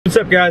What's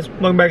up guys,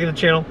 welcome back to the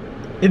channel.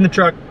 In the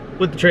truck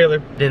with the trailer.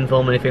 Didn't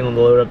film anything on the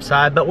load up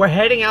side, but we're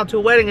heading out to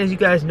a wedding, as you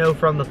guys know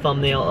from the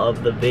thumbnail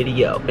of the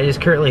video. It is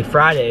currently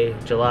Friday,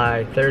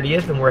 July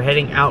 30th, and we're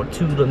heading out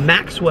to the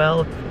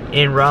Maxwell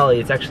in Raleigh.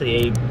 It's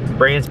actually a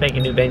brand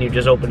spanking new venue,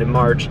 just opened in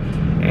March,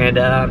 and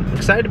I'm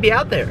excited to be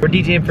out there. We're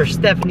DJing for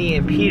Stephanie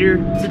and Peter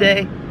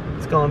today.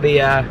 It's gonna be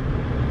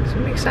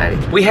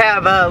exciting. We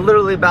have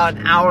literally about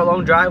an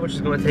hour-long drive, which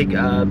is going to take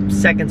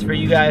seconds for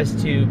you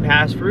guys to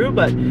pass through,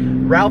 but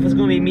Ralph is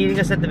going to be meeting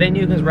us at the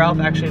venue because Ralph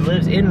actually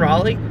lives in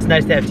Raleigh. It's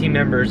nice to have team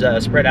members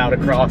spread out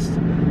across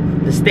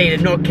the state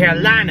of North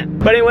Carolina.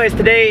 But anyways,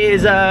 today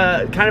is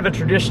kind of a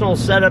traditional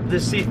setup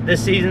this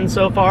season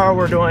so far.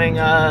 We're doing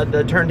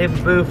the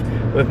turntable booth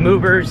with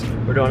movers.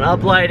 We're doing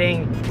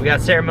uplighting. We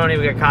got ceremony,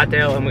 we got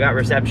cocktail, and we got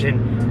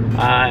reception.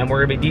 And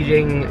we're going to be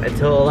DJing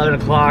until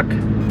 11 o'clock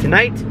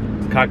tonight.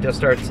 Cocktail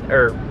starts,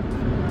 or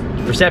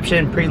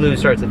reception, prelude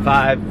starts at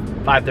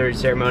 5:30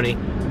 ceremony,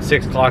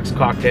 6 o'clock's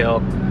cocktail,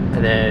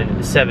 and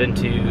then 7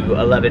 to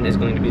 11 is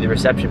going to be the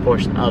reception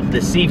portion of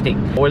this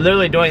evening. We're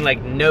literally doing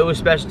like no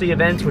specialty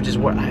events, which is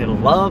what I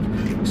love.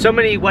 So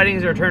many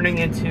weddings are turning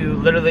into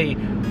literally,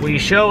 we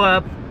show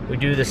up, we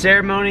do the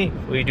ceremony,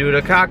 we do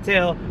the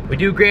cocktail, we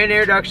do grand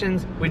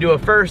introductions, we do a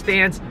first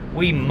dance,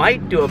 we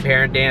might do a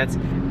parent dance,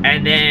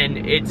 and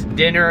then it's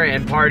dinner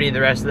and party the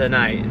rest of the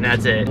night, and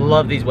that's it.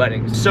 Love these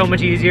weddings. So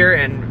much easier,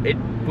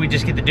 and we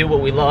just get to do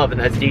what we love,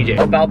 and that's DJ.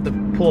 I'm about to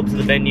pull up to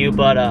the venue,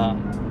 but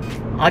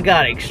I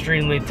got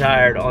extremely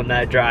tired on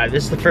that drive.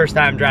 This is the first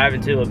time driving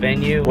to a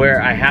venue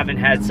where I haven't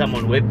had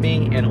someone with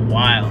me in a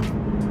while.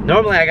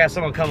 Normally I got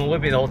someone coming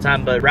with me the whole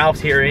time, but Ralph's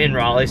here in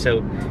Raleigh,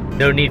 so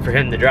no need for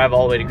him to drive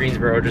all the way to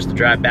Greensboro just to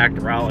drive back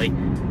to Raleigh,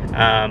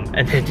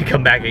 and then to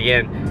come back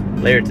again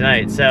later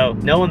tonight. So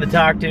no one to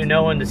talk to,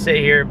 no one to sit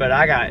here, but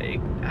I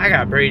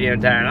got pretty damn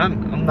tired.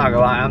 I'm not gonna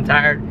lie, I'm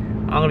tired.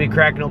 I'm gonna be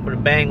cracking open a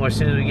bang as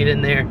soon as we get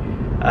in there,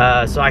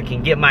 so I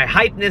can get my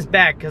hypeness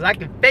back, because I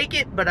can fake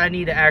it, but I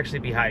need to actually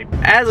be hyped.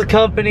 As a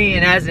company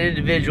and as an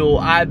individual,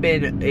 I've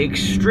been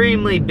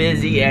extremely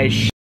busy as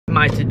shit.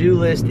 My to-do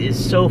list is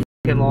so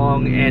fucking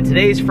long, and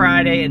today's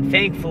Friday, and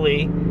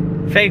thankfully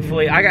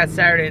I got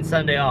Saturday and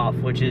Sunday off,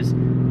 which is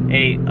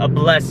a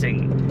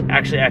blessing.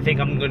 Actually, I think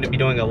I'm going to be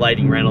doing a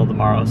lighting rental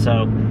tomorrow,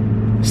 so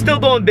still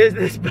doing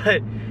business,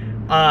 but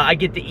I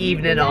get the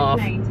evening off.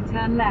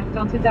 Turn left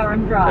onto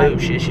Durham Drive. Oh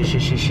shit.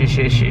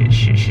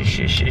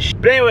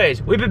 But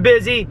anyways, we've been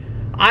busy.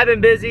 I've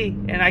been busy,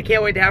 and I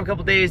can't wait to have a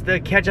couple days to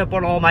catch up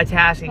on all my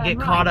tasks and get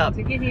caught up.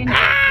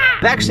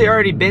 I've actually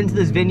already been to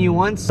this venue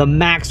once, the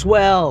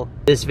Maxwell.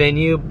 This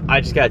venue,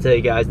 I just gotta tell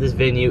you guys, this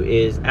venue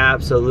is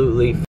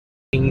absolutely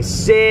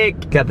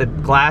sick. Got the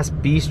glass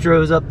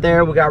bistros up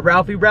there. We got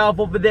Ralph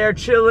over there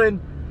chilling.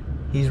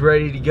 He's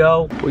ready to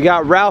go. We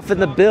got Ralph in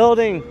the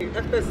building.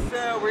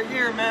 We're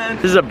here, man.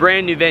 This is a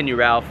brand new venue,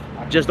 Ralph.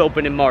 Just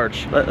opened in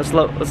March. Let's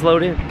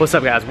load in. What's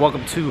up, guys?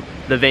 Welcome to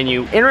the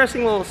venue.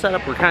 Interesting little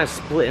setup. We're kind of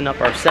splitting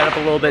up our setup a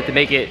little bit to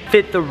make it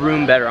fit the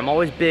room better. I'm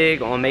always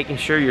big on making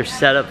sure your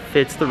setup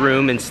fits the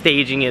room and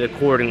staging it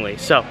accordingly.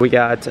 So we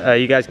got,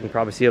 you guys can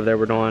probably see over there,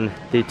 we're doing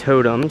the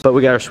totems, but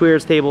we got our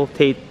Swears table,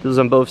 tables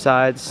on both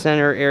sides,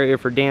 center area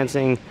for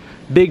dancing,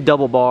 big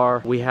double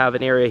bar. We have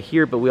an area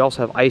here, but we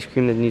also have ice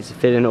cream that needs to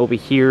fit in over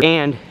here,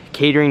 and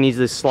catering needs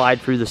to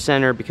slide through the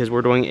center because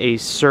we're doing a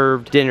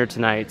served dinner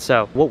tonight.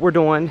 So what we're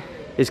doing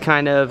is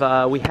kind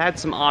of, we had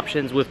some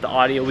options with the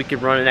audio. We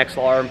could run an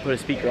XLR and put a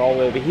speaker all the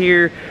way over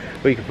here.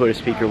 We could put a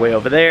speaker way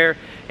over there.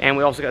 And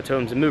we also got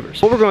totems and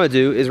movers. What we're gonna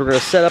do is we're gonna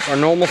set up our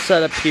normal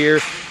setup here,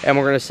 and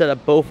we're gonna set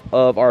up both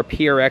of our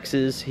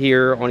PRXs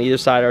here on either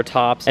side of our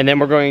tops. And then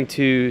we're going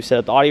to set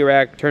up the audio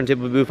rack,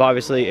 turntable booth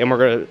obviously, and we're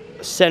gonna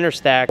center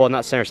stack, well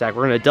not center stack,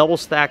 we're gonna double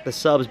stack the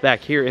subs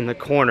back here in the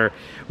corner,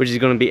 which is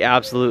gonna be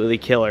absolutely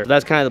killer.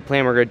 That's kind of the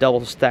plan. We're gonna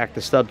double stack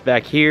the subs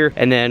back here,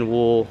 and then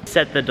we'll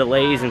set the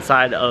delays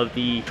inside of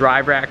the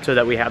drive rack so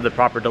that we have the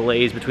proper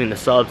delays between the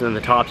subs and the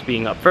tops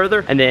being up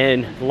further. And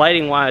then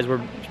lighting wise,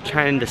 we're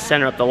trying to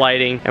center up the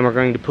lighting, and we're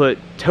going to put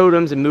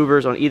totems and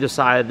movers on either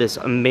side of this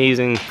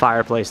amazing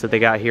fireplace that they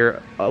got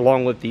here,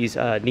 along with these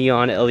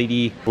neon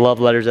LED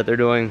love letters that they're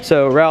doing.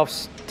 So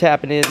Ralph's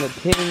tapping in the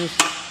pins,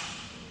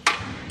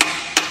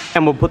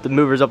 and we'll put the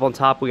movers up on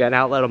top. We got an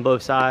outlet on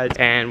both sides,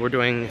 and we're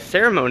doing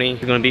ceremony.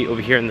 It's gonna be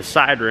over here in the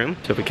side room.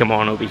 So if we come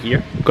on over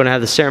here, we're gonna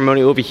have the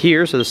ceremony over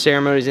here. So the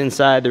ceremony's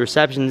inside, the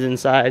reception's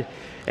inside,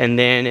 and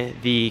then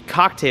the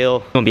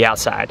cocktail gonna be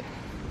outside.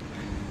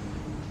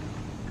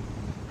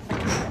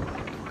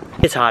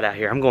 It's hot out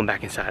here. I'm going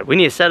back inside. We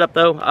need a setup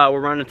though. We're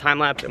running a time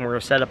lapse, and we're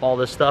gonna set up all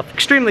this stuff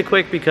extremely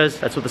quick because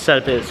that's what the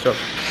setup is. So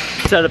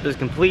setup is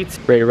complete.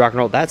 Ready to rock and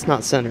roll. That's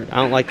not centered. I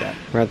don't like that.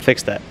 We're gonna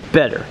fix that.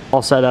 Better.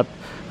 All set up.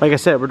 Like I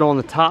said, we're doing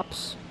the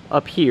tops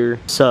up here,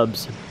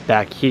 subs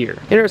back here.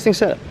 Interesting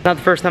setup. Not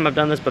the first time I've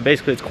done this, but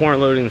basically it's corner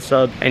loading the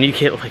sub, and you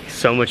get like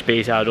so much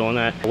bass out of doing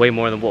that. Way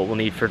more than what we'll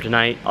need for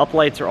tonight.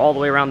 Uplights are all the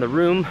way around the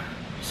room.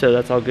 so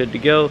that's all good to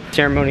go.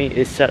 Ceremony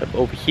is set up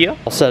over here.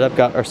 All set up,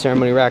 got our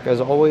ceremony rack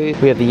as always.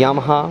 We have the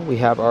Yamaha, we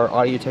have our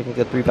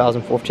Audio-Technica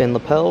 3000 4th gen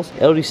lapels,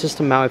 LD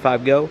system Maui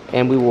 5 Go,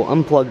 and we will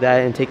unplug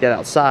that and take that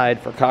outside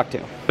for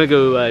cocktail. I'm gonna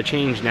go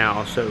change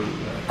now, so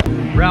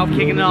Ralph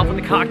kicking it off with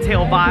the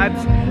cocktail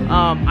vibes.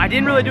 I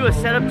didn't really do a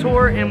setup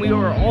tour, and we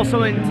were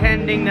also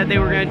intending that they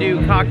were gonna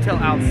do cocktail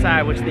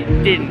outside, which they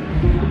didn't.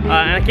 And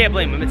I can't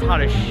blame them, it's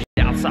hot as shit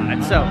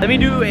outside. So let me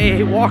do a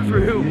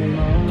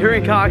walkthrough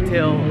during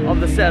cocktail of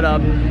the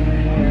setup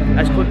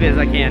as quickly as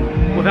I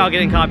can without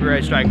getting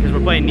copyright strike, because we're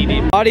playing knee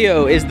deep.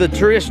 Audio is the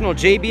traditional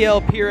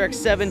JBL PRX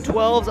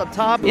 712s up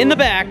top. In the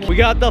back, we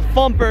got the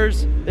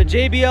Fumpers, the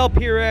JBL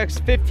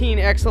PRX 15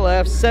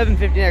 XLFs,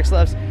 715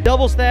 XLFs,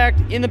 double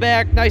stacked in the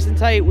back, nice and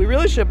tight. We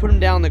really should have put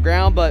them down on the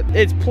ground, but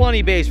it's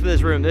plenty bass for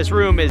this room. This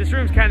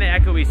room's kind of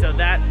echoey, so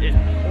that is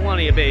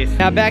plenty of bass.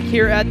 Now back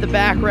here at the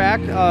back rack,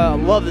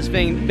 love this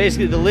thing.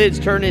 Basically the lids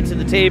turn into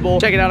the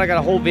table. Check it out, I got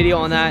a whole video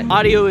on that.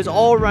 Audio is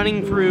all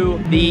running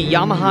through the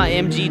Yamaha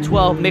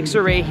MG12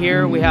 mixer right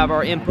here. We have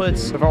our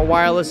inputs of our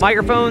wireless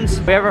microphones.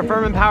 We have our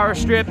Furman power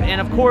strip, and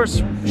of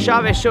course,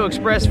 Chavez Show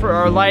Express for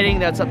our lighting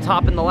that's up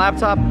top in the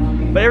laptop.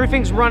 But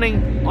everything's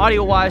running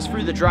audio-wise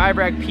through the Drive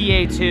Rack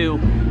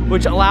PA2,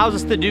 which allows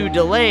us to do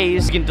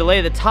delays. You can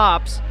delay the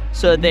tops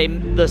so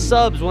that the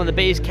subs, when the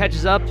bass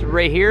catches up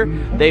right here,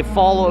 they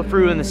follow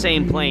through in the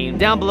same plane.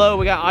 Down below,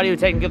 we got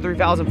Audio-Technica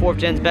 3000 4th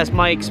gens, best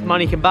mics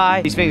money can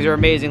buy. These things are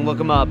amazing, look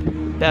them up.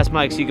 Best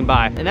mics you can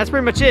buy. And that's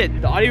pretty much it.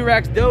 The audio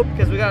rack's dope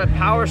because we got a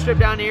power strip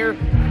down here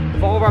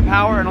with all of our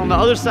power, and on the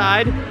other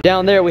side,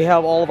 down there we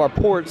have all of our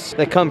ports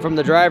that come from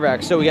the Drive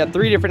Rack. So we got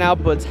 3 different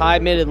outputs, high,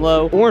 mid, and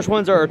low. Orange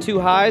ones are our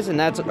 2 highs, and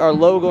that's our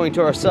low going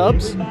to our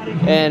subs.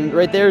 And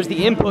right there's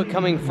the input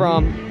coming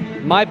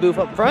from my booth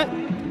up front,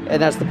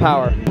 and that's the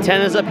power.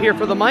 Antennas up here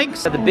for the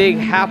mics, got the big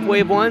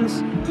half-wave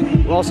ones.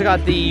 We also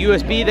got the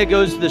USB that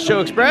goes to the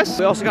Show Express.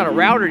 We also got a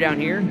router down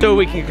here so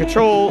we can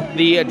control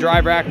the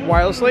Drive Rack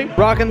wirelessly.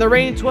 Rocking the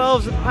Rain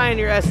 12s, the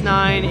Pioneer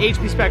S9,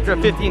 HP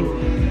Spectra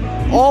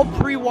 15, all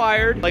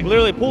pre-wired, like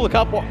literally pull the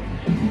cup,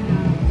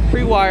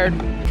 pre-wired.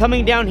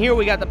 Coming down here,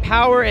 we got the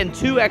power and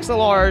 2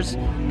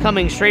 XLRs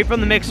coming straight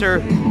from the mixer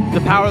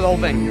to power the whole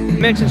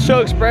thing. Mentioned Show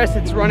Express,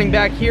 it's running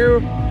back here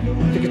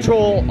to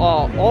control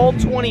all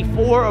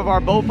 24 of our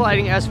Bow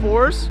Fighting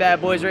S4s.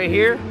 Bad boys right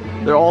here.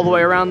 They're all the way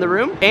around the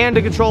room. And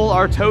to control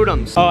our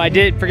totems. Oh, I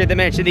did forget to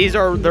mention, these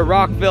are the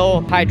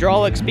Rockville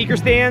hydraulic speaker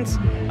stands.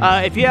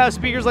 If you have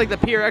speakers like the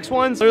PRX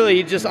ones, literally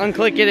you just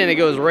unclick it and it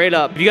goes right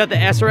up. If you got the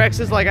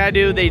SRXs like I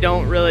do, they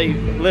don't really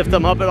lift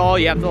them up at all.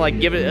 You have to like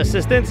give it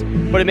assistance,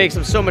 but it makes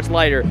them so much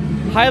lighter.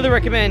 Highly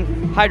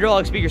recommend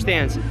hydraulic speaker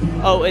stands.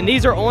 Oh, and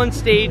these are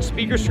on-stage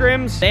speaker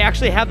scrims. They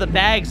actually have the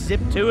bag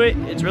zipped to it.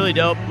 It's really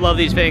dope. Love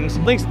these things.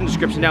 Links in the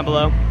description down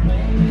below.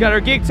 We got our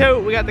gig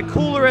tote. We got the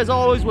cooler as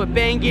always with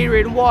Bang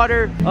Gatorade and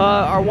water.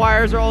 Our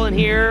wires are all in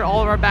here.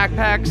 All of our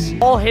backpacks,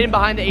 all hidden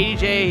behind the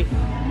ADJ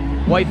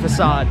white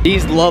facade.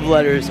 These love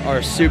letters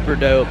are super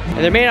dope, and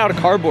they're made out of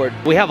cardboard.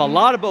 We have a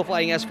lot of Bow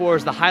Fighting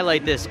S4s to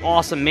highlight this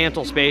awesome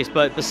mantle space,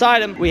 but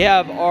beside them, we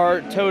have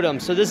our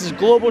totems. So this is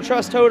global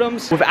truss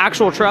totems with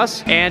actual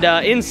truss, and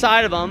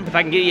inside of them, if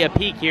I can get you a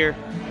peek here,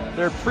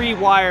 they're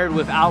pre-wired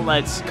with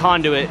outlets,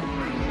 conduit.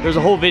 There's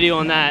a whole video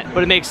on that,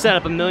 but it makes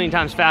setup a million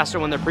times faster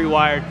when they're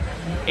pre-wired.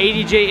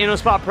 ADJ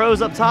InnoSpot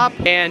Pros up top,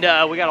 and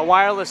we got a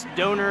wireless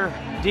donor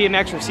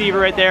DMX receiver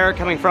right there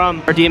coming from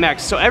our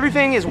DMX. So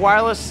everything is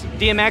wireless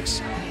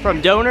DMX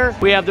from donor.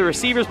 We have the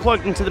receivers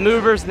plugged into the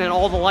movers, and then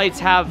all the lights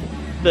have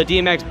the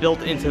DMX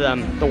built into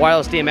them, the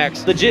wireless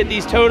DMX. Legit,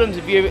 these totems,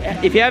 if you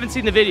haven't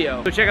seen the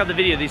video, go check out the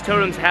video. These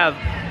totems have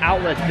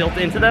outlets built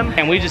into them,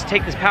 and we just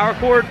take this power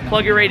cord,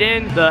 plug it right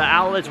in, the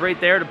outlet's right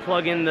there to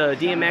plug in the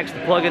DMX,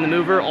 to plug in the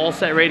mover, all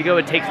set, ready to go.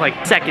 It takes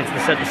like seconds to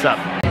set this up.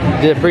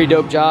 Did a pretty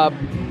dope job.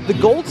 The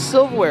gold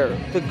silverware,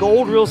 the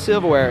gold real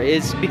silverware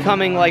is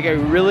becoming like a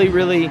really,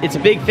 it's a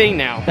big thing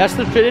now. That's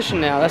the tradition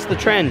now, that's the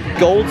trend,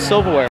 gold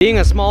silverware. Being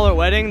a smaller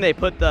wedding, they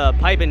put the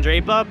pipe and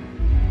drape up.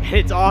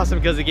 It's awesome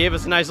because it gave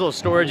us a nice little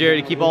storage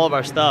area to keep all of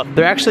our stuff.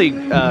 They're actually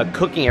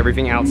cooking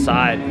everything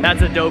outside.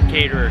 That's a dope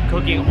caterer,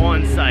 cooking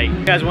on site.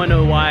 You guys wanna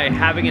know why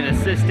having an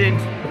assistant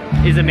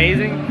is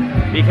amazing?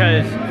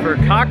 Because for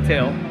a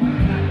cocktail,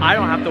 I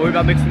don't have to worry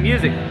about mixing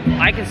music.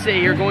 I can sit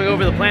here going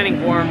over the planning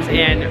forms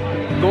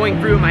and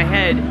going through in my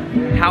head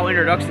how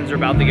introductions are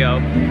about to go.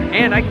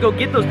 And I can go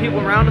get those people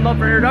and round them up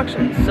for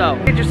introductions. So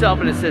get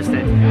yourself an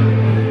assistant.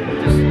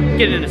 Just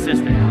get an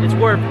assistant. It's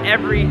worth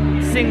every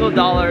single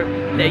dollar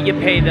that you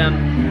pay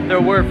them.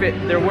 They're worth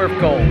it. They're worth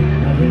gold.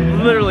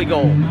 Literally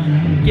gold.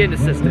 Get an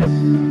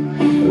assistant.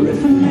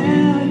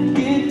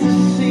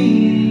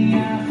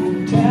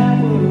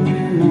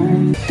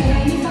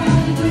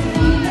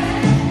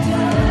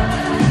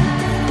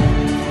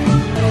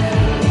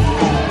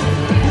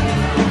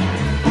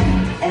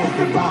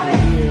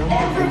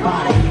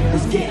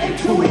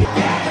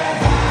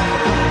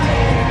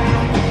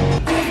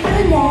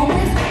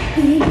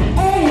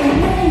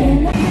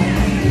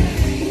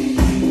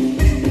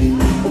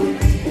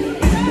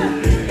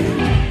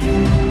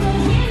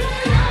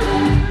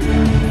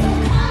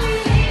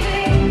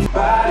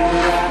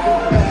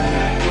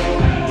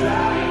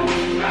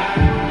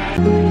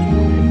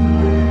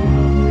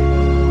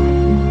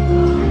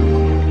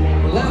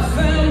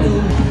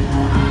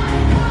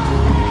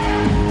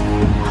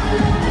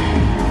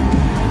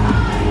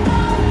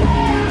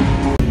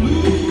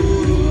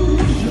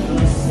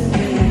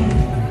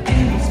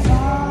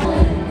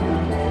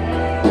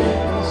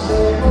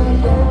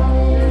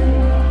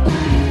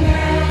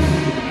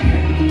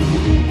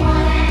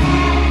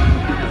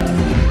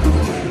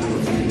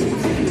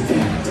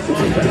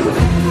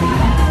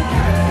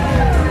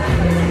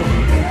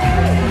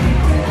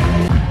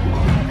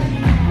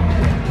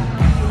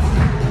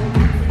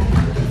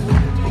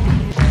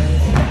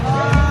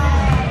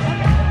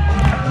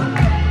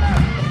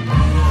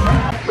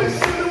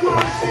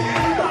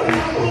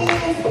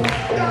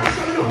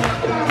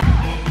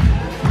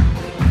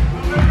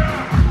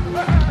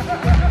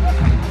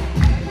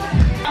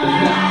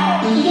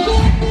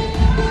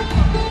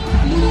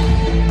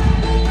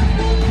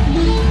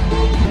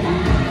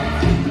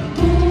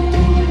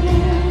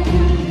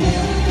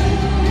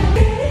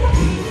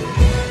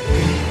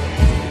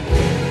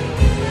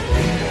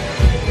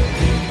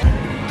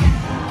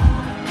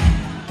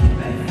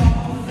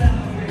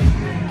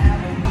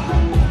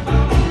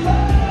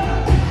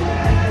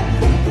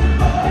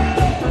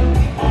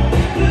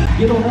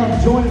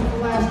 guys join us for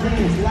the last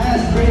dance.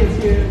 Last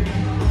dance here.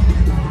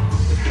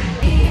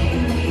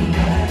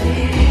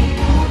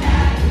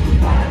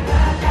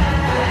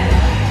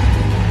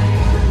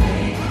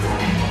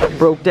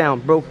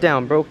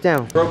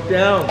 Broke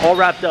down. All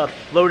wrapped up,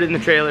 loaded in the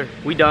trailer.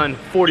 We done,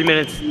 40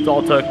 minutes, it's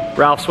all it took.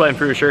 Ralph's sweating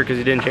through his shirt because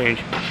he didn't change.